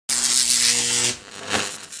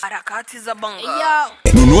Harakati za bonga.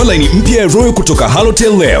 Nunua laini mpya ya Royal kutoka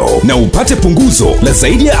Halotel leo na upate punguzo la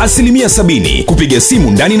zaidi ya 70% kupiga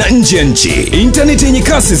simu ndani na nje ya nchi. Internet yenye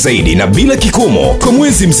kasi zaidi na bila kikomo kwa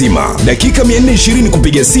mwezi mzima. Dakika 420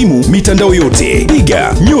 kupiga simu mitandao yote.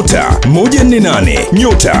 Piga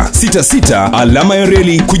 *148 *66 alama ya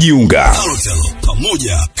reli kujiunga. Halotel,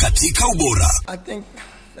 pamoja katika ubora.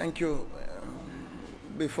 Thank you.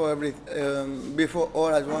 Before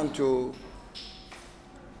all, I want to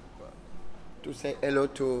say hello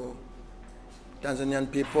to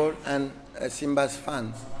Tanzanian people and Simba's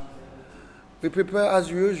fans. We prepare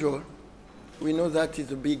as usual. We know that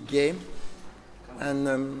it's a big game,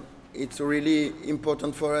 and it's really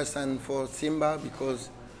important for us and for Simba because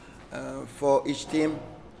for each team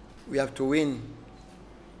we have to win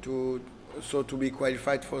to be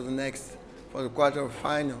qualified for the quarter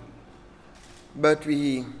final. But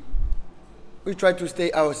we try to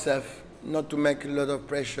stay ourselves, not to make a lot of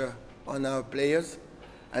pressure on our players,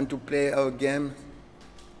 and to play our game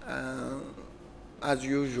as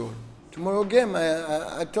usual. Tomorrow game,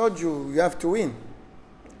 I told you, you have to win.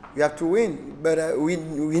 We have to win, but we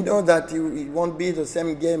know that it won't be the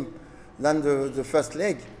same game than the first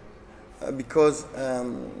leg because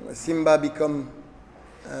Simba become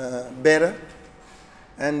better,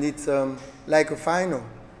 and it's like a final.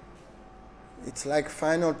 It's like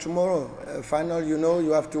final tomorrow. Final, you know,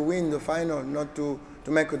 you have to win the final, not to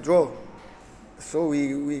make a draw. So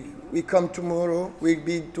we come tomorrow, we'll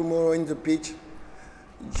be tomorrow in the pitch,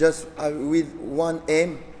 just with one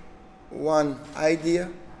aim, one idea,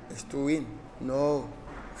 is to win. No,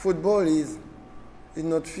 football is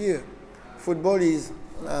not fear. Football is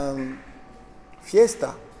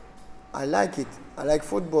fiesta. I like it. I like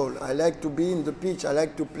football. I like to be in the pitch. I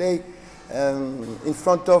like to play in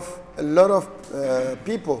front of a lot of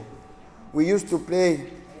people. We used to play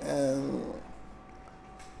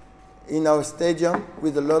in our stadium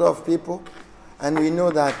with a lot of people, and we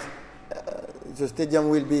know that the stadium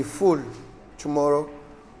will be full tomorrow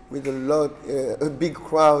with a big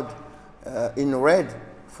crowd in red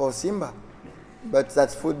for Simba. But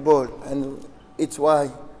that's football, and it's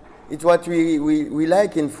what we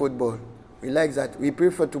like in football. We like that. We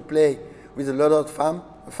prefer to play with a lot of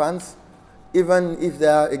fans, even if they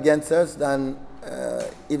are against us, than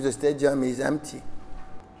if the stadium is empty.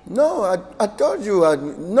 No, I told you,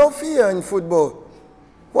 no fear in football.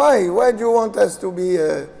 Why? Why do you want us to be...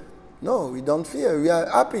 No, we don't fear. We are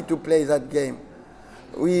happy to play that game.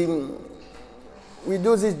 We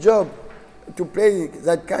do this job to play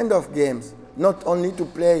that kind of games, not only to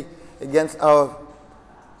play against our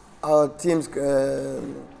teams,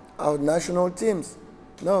 our national teams.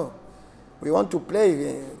 No, we want to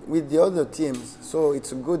play with the other teams. So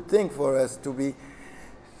it's a good thing for us to be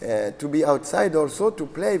outside also to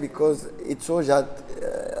play, because it shows that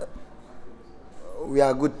we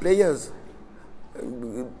are good players.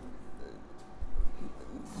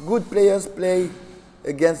 Good players play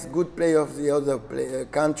against good players of the other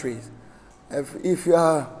countries. If you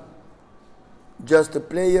are just a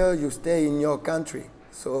player, you stay in your country.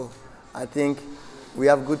 So I think we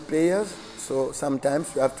have good players, so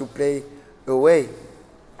sometimes you have to play away.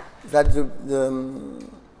 That's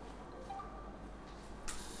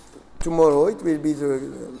tomorrow it will be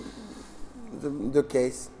the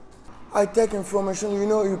case. I take information. You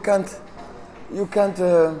know, you can't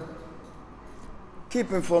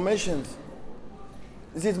keep information.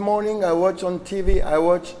 This morning I watch on TV. I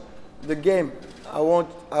watch the game. I watch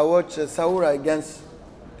Zahera against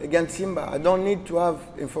Simba. I don't need to have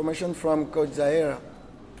information from Coach Zahera.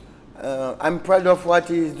 I'm proud of what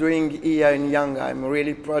he is doing here in Yanga. I'm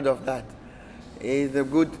really proud of that. He's a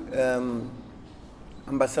good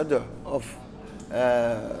ambassador of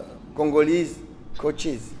Congolese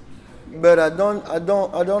coaches. But he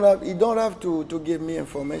don't have to give me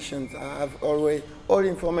information. I have always all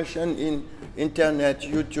information in internet,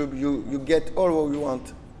 YouTube. You get all what you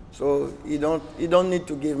want. So you don't need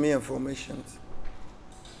to give me information.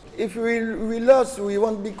 If we lost, we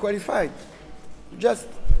won't be qualified. Just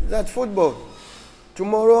that football.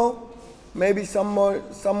 Tomorrow, maybe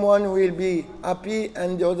someone will be happy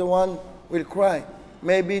and the other one will cry.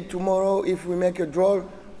 Maybe tomorrow, if we make a draw,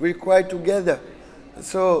 we'll cry together.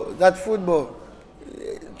 So that football.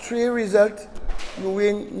 3 results, you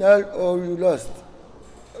win, 0 or you lost.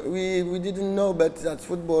 We didn't know, but that's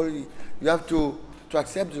football. You have to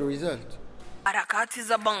accept the result. Harakati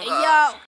za bonga.